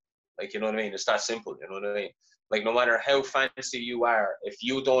fundamentals. Like, you know what I mean? It's that simple, you know what I mean? Like, no matter how fancy you are, if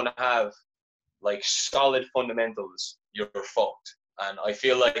you don't have, like, solid fundamentals, you're fucked. And I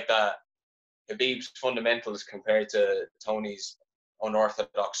feel like that Khabib's fundamentals compared to Tony's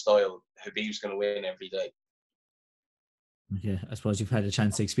unorthodox style, Khabib's going to win every day. Yeah, I suppose you've had a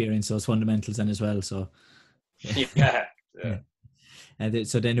chance to experience those fundamentals then as well. So Yeah. And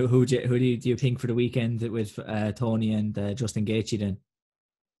so then, who do you think for the weekend with Tony and Justin Gaethje then?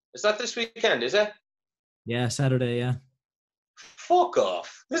 Is that this weekend? Is it? Yeah, Saturday. Yeah. Fuck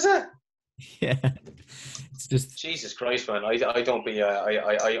off! Is it? Yeah. It's just Jesus Christ, man. I don't be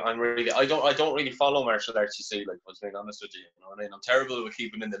I'm really I don't really follow martial arts. You see, like, I was being honest with you. You know what I mean? I'm terrible with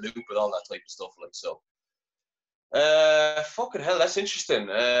keeping in the loop with all that type of stuff. Like, so. Fucking hell, that's interesting.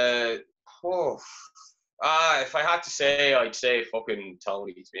 If I had to say, I'd say fucking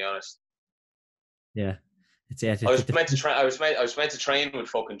Tony, to be honest. Yeah. I was meant to train with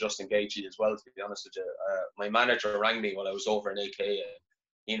fucking Justin Gaethje as well, to be honest with you. My manager rang me while I was over in AK.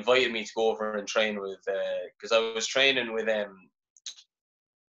 He invited me to go over and train with, because I was training with a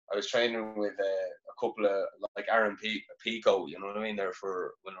couple of, like, Aaron Pico, you know what I mean, there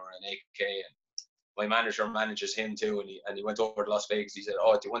for when we were in AK. And my manager manages him too, and he went over to Las Vegas. He said,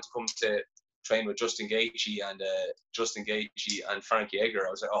 "Oh, do you want to come to train with Justin Gaethje and Frankie Edgar?" I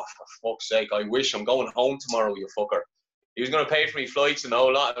was like, "Oh, for fuck's sake, I wish. I'm going home tomorrow, you fucker." He was going to pay for me flights and the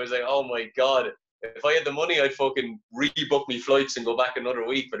whole lot. I was like, "Oh my God, if I had the money, I'd fucking rebook me flights and go back another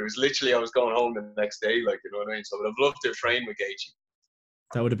week." But it was literally, I was going home the next day, like, you know what I mean? So I would have loved to train with Gaethje.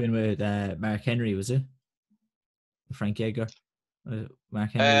 That would have been with Mark Henry, was it? Frank Edgar?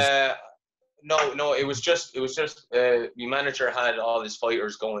 Mark Henry? No, it was just my manager had all his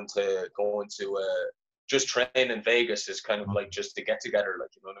fighters going to just train in Vegas is kind of like just to get together,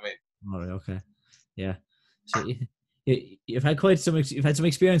 like, you know what I mean? All right, okay. Yeah. So you've had some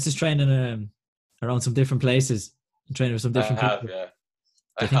experiences training around some different places, training with some different people.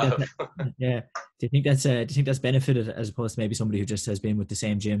 Yeah. Do you think that's benefited as opposed to maybe somebody who just has been with the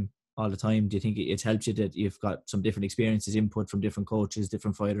same gym all the time? Do you think it's helped you that you've got some different experiences, input from different coaches,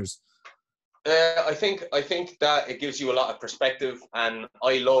 different fighters? I think that it gives you a lot of perspective, and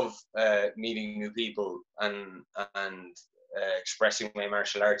I love meeting new people and expressing my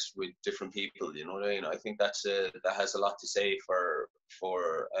martial arts with different people. You know what I mean? I think that has a lot to say for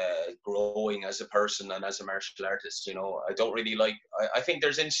growing as a person and as a martial artist. You know, I don't really like. I think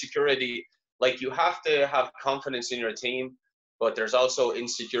there's insecurity. Like, you have to have confidence in your team, but there's also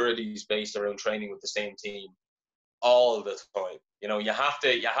insecurities based around training with the same team all the time. You know, you have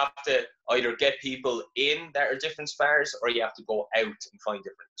to either get people in that are different spars, or you have to go out and find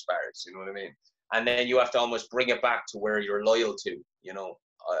different spars. You know what I mean? And then you have to almost bring it back to where you're loyal to. You know,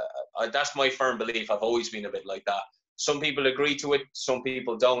 that's my firm belief. I've always been a bit like that. Some people agree to it, some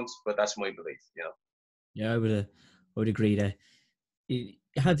people don't, but that's my belief. You know. Yeah, I would agree that you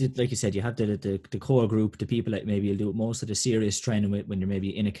have to, like you said, you have the core group, the people that maybe you'll do most of the serious training with when you're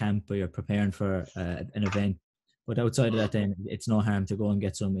maybe in a camp or you're preparing for an event. But outside of that, then it's no harm to go and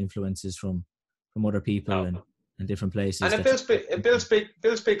get some influences from other people and different places. And it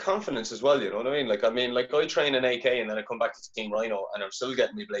builds big confidence as well. You know what I mean? Like I train in AK and then I come back to Team Rhino and I'm still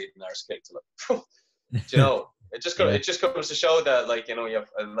getting me blade and arse kicked. Like, you know, it just comes to show that, like, you know, you have,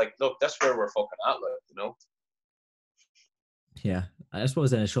 like, look, that's where we're fucking at, like, you know. Yeah, I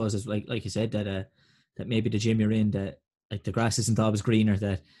suppose then it shows us, like you said, that maybe the gym you're in, that, like, the grass isn't always greener.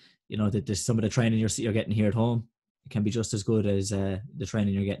 That, you know, that there's some of the training you're getting here at home, it can be just as good as the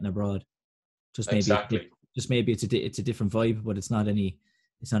training you're getting abroad. Just maybe it's a different vibe, but it's not any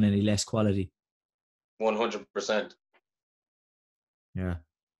less quality. 100%. Yeah.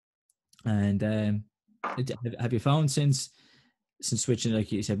 And have you found since switching,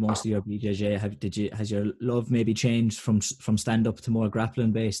 like you said, most of your BJJ, has your love maybe changed from stand up to more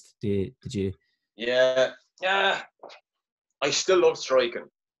grappling based? Did you? Yeah. I still love striking.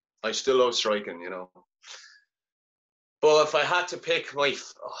 You know. But if I had to pick man,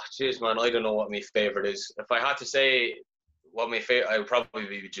 I don't know what my favorite is. If I had to say what my favorite, I would probably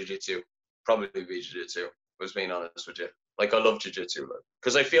be jiu-jitsu. I was being honest with you. Like, I love jiu-jitsu,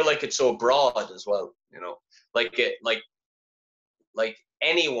 because I feel like it's so broad as well, you know. Like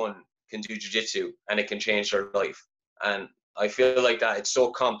anyone can do jiu-jitsu and it can change their life. And I feel like that it's so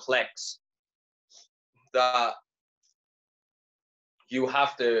complex that you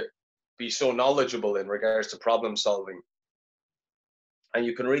have to be so knowledgeable in regards to problem solving. And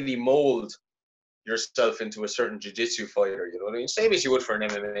you can really mold yourself into a certain jiu-jitsu fighter, you know what I mean? Same as you would for an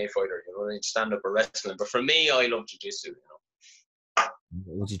MMA fighter, you know what I mean? Stand up or wrestling. But for me, I love jiu-jitsu, you know.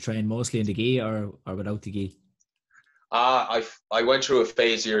 Would you train mostly in the gi or without the gi? I went through a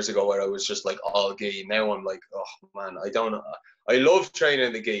phase years ago where I was just like all gi. Now I'm like, oh man, I love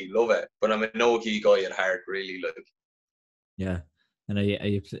training the gi, love it, but I'm a no gi guy at heart, really. Like, yeah. And are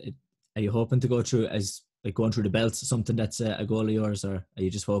you hoping to go through as like going through the belts something that's a goal of yours, or are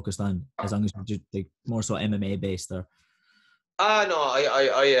you just focused on as long as you're like more so MMA based? Or no, I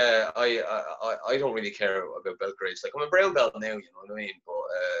don't really care about belt grades. Like, I'm a brown belt now, you know what I mean? But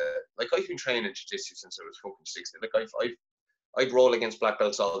like, I've been training jiu-jitsu since I was fucking 16. Like, I'd roll against black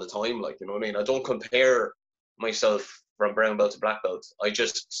belts all the time, like, you know what I mean? I don't compare myself from brown belt to black belt. I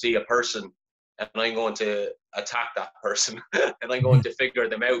just see a person and I'm going to attack that person and I'm going to figure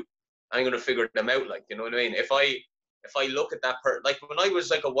them out. I'm going to figure them out, like, you know what I mean? If I look at that person, like when I was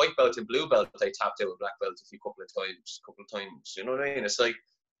like a white belt and blue belt, I tapped out a black belt a couple of times, you know what I mean? It's like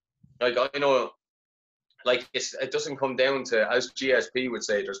I know, like, it doesn't come down to, as GSP would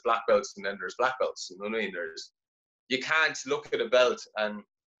say, there's black belts and then there's black belts, you know what I mean? You can't look at a belt and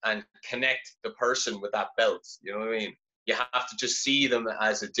connect the person with that belt, you know what I mean? You have to just see them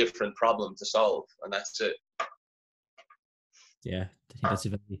as a different problem to solve, and that's it. yeah, I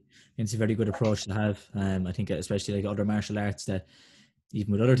think that's a very good approach to have. I think especially like other martial arts, that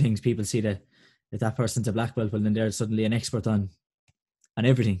even with other things, people see that if that person's a black belt, well, then they're suddenly an expert on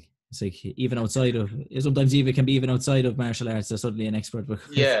everything. It's like even outside of, sometimes even can be even outside of martial arts, they're suddenly an expert.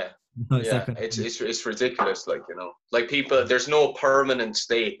 Yeah. It's Ridiculous, like, you know, like, people, there's no permanent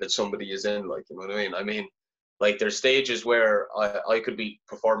state that somebody is in, like, you know what I mean? Like, there's stages where I could be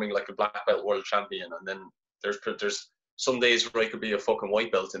performing like a black belt world champion, and then there's some days where I could be a fucking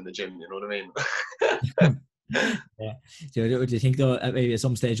white belt in the gym, you know what I mean? Yeah. Do you think though maybe at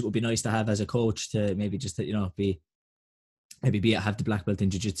some stage it would be nice to have as a coach to maybe just to, you know, have the black belt in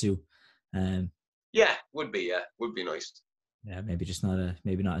jiu-jitsu? Yeah, would be nice. Yeah, maybe just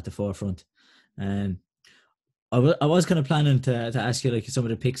maybe not at the forefront. I was kind of planning to ask you like some of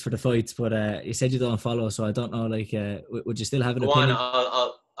the picks for the fights, but you said you don't follow, so I don't know. Like, would you still have an opinion?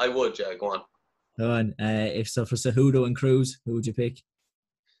 I would. Yeah, go on. Go on. If so, for Cejudo and Cruz, who would you pick?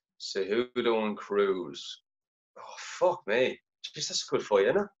 Cejudo and Cruz. Oh, fuck me. Jeez, that's a good fight,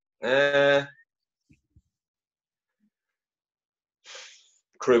 isn't it?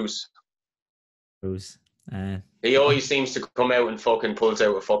 Cruz. He always seems to come out and fucking pulls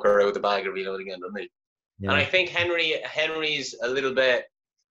out a fucker out of the bag every now and again, doesn't he? Yeah. And I think Henry's a little bit,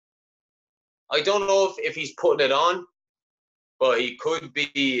 I don't know if he's putting it on, but he could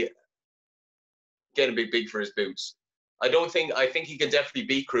be getting a bit big for his boots. I think he can definitely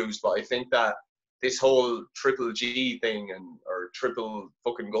beat Cruz, but I think that this whole triple G thing or triple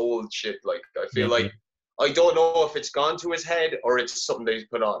fucking gold shit, like, I feel like, I don't know if it's gone to his head or it's something that he's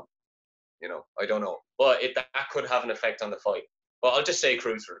put on. You know, I don't know. But that could have an effect on the fight. But I'll just say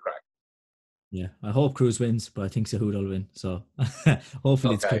Cruz for the crack. Yeah, I hope Cruz wins, but I think Cejudo will win. So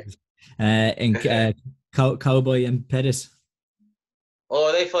hopefully it's Cruz. And Cowboy and Pettis. Oh,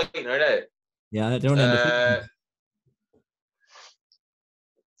 are they fighting, are they? Yeah, they're only undefeated.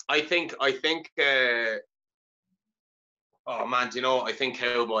 I think oh man, do you know, I think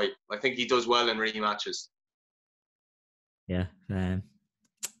Cowboy, I think he does well in rematches. Yeah.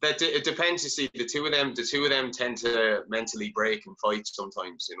 But it depends. You see, the two of them tend to mentally break in fights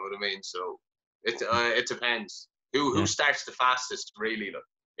sometimes. You know what I mean? So it depends. Who starts the fastest, really? Look,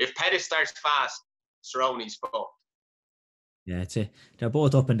 if Pettis starts fast, Cerrone's fucked. Yeah, they're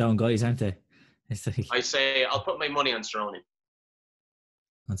both up and down guys, aren't they? It's like, I say I'll put my money on Cerrone.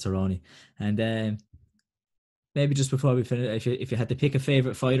 And maybe just before we finish, if you had to pick a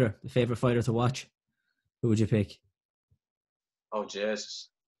favorite fighter to watch, who would you pick? Oh Jesus.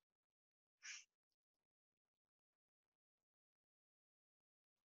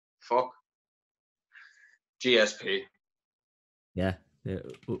 Fuck. GSP. Yeah.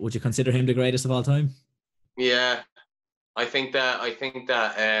 Would you consider him the greatest of all time? Yeah. I think that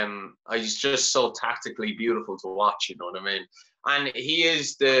he's just so tactically beautiful to watch, you know what I mean? And he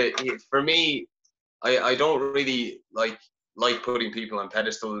is for me, I don't really like putting people on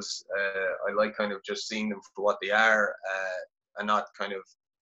pedestals. I like kind of just seeing them for what they are, and not kind of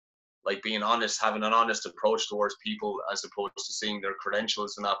like being honest, having an honest approach towards people as opposed to seeing their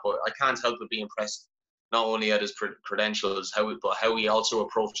credentials and that. But I can't help but be impressed not only at his credentials, but how he also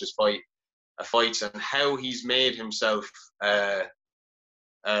approaches fights and how he's made himself a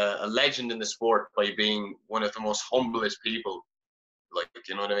legend in the sport by being one of the most humblest people. Like,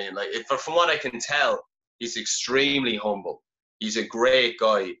 you know what I mean? Like, from what I can tell, he's extremely humble. He's a great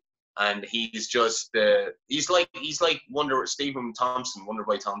guy, and he's just he's like Stephen Thompson,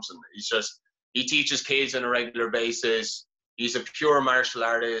 Wonderboy Thompson. He teaches kids on a regular basis. He's a pure martial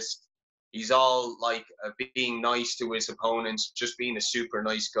artist. He's all like being nice to his opponents, just being a super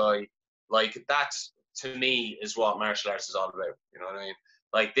nice guy. Like, that's, to me, is what martial arts is all about. You know what I mean?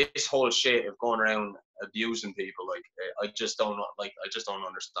 Like, this whole shit of going around abusing people, like, I just don't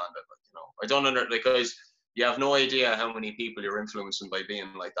understand it. Like, you know, I don't because you have no idea how many people you're influencing by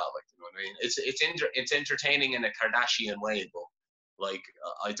being like that. Like, you know what I mean? It's entertaining in a Kardashian way, but like,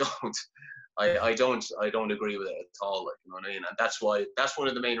 I don't agree with it at all. Like, you know what I mean? And that's one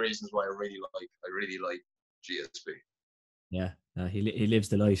of the main reasons why I really like GSP. Yeah, he lives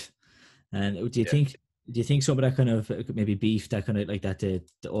the life. And do you think some of that kind of maybe beef, that kind of like that the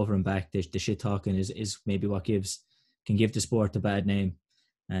over and back, the shit talking is maybe what can give the sport a bad name?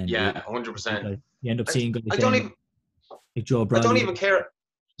 And 100%. You end up seeing guys I don't even like Joe Brawley. I don't even care.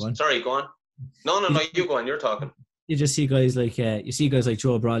 Go on. Sorry, go on. No, you go on. You're talking. You just see guys like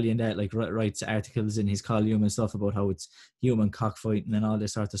Joe Brawley and that, like, writes articles in his column and stuff about how it's human cockfighting and all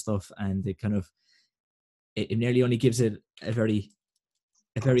this sort of stuff, and it kind of it nearly only gives it a very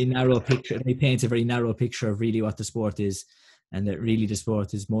narrow picture. He paints a very narrow picture of really what the sport is, and that really the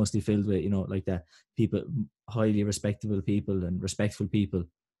sport is mostly filled with, you know, like that people, highly respectable people and respectful people.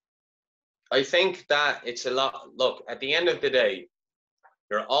 I think that it's a lot. Look, at the end of the day,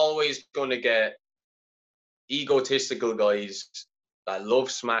 you're always going to get egotistical guys that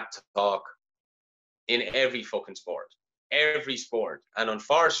love smack talk in every fucking sport, and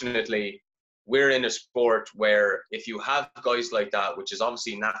unfortunately, we're in a sport where if you have guys like that, which is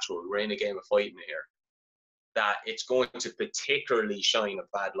obviously natural, we're in a game of fighting here, that it's going to particularly shine a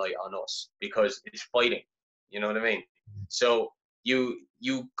bad light on us because it's fighting. You know what I mean? So you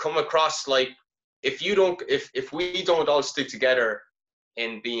come across like, if we don't all stick together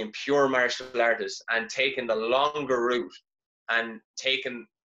in being pure martial artists and taking the longer route and taking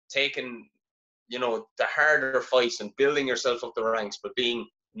you know, the harder fights and building yourself up the ranks, but being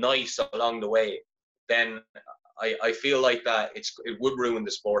nice along the way, then I feel like that it would ruin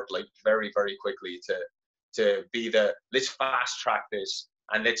the sport, like, very, very quickly, to be let's fast track this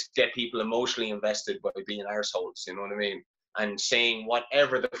and let's get people emotionally invested by being arseholes, you know what I mean? And saying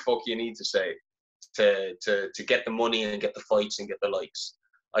whatever the fuck you need to say to get the money and get the fights and get the likes.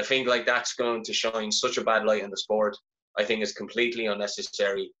 I think like that's going to shine such a bad light in the sport. I think it's completely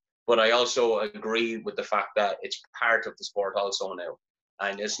unnecessary. But I also agree with the fact that it's part of the sport also now,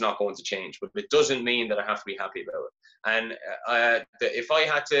 and it's not going to change. But it doesn't mean that I have to be happy about it. And if I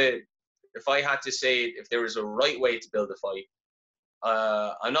had to say if there was a right way to build a fight,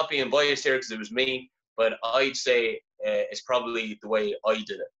 I'm not being biased here because it was me, but I'd say it's probably the way I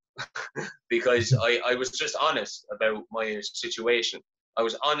did it. Because I was just honest about my situation. I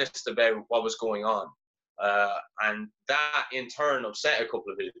was honest about what was going on. And that in turn upset a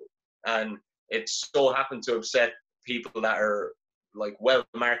couple of people. And it so happened to upset people that are like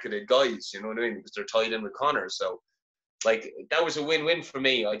well-marketed guys, you know what I mean? Because they're tied in with Conor. So like that was a win-win for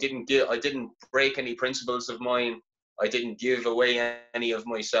me. I didn't break any principles of mine. I didn't give away any of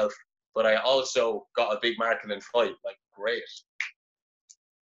myself, but I also got a big marketing fight. Like, great.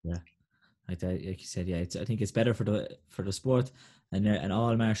 Yeah. Like you said, yeah, I think it's better for the sport and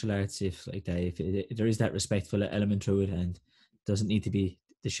all martial arts if there is that respectful element to it, and doesn't need to be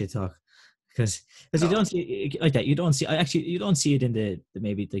the shit talk, because you don't see it like that. You don't see it in the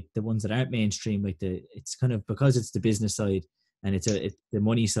maybe the ones that aren't mainstream. Like it's kind of because it's the business side and it's the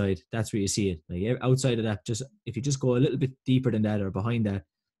money side. That's where you see it. Like outside of that, just if you just go a little bit deeper than that or behind that,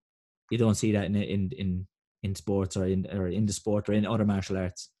 you don't see that in sports or in the sport or in other martial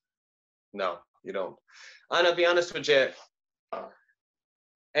arts. No, you don't. And I'll be honest with you,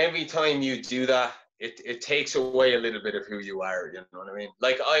 every time you do that, it takes away a little bit of who you are. You know what I mean?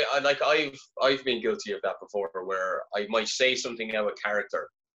 Like I've been guilty of that before, where I might say something out of character,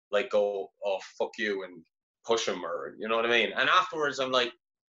 like go, "Oh, fuck you," and push him, or you know what I mean. And afterwards, I'm like,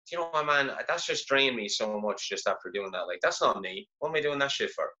 you know what, man? That's just drained me so much just after doing that. Like, that's not me. What am I doing that shit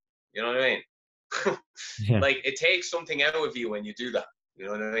for? You know what I mean? Yeah. Like, it takes something out of you when you do that. You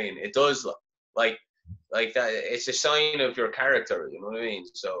know what I mean? It does, like that. It's a sign of your character. You know what I mean?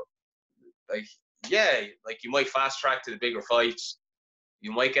 So, like, yeah, like you might fast track to the bigger fights.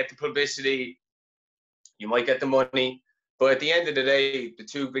 You might get the publicity, you might get the money, but at the end of the day, the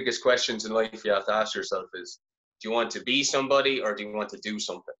two biggest questions in life you have to ask yourself is, do you want to be somebody or do you want to do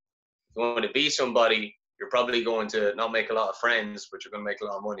something? If you want to be somebody, you're probably going to not make a lot of friends, but you're going to make a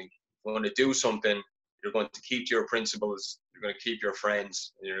lot of money. If you want to do something, you're going to keep to your principles, you're going to keep your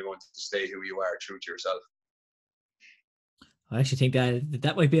friends, and you're going to stay who you are, true to yourself. I actually think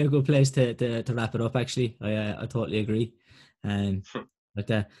that might be a good place to wrap it up. Actually, I totally agree.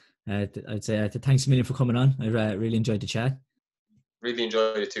 But I'd say thanks a million for coming on. I really enjoyed the chat. Really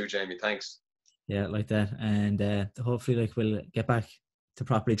enjoyed it too, Jamie. Thanks. Yeah, like that, and hopefully, like, we'll get back to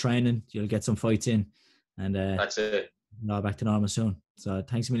properly training. You'll get some fights in, and that's it. Back to normal soon. So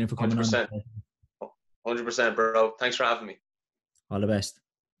thanks a million for coming 100%. on. 100%, bro. Thanks for having me. All the best.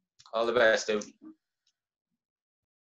 All the best, dude.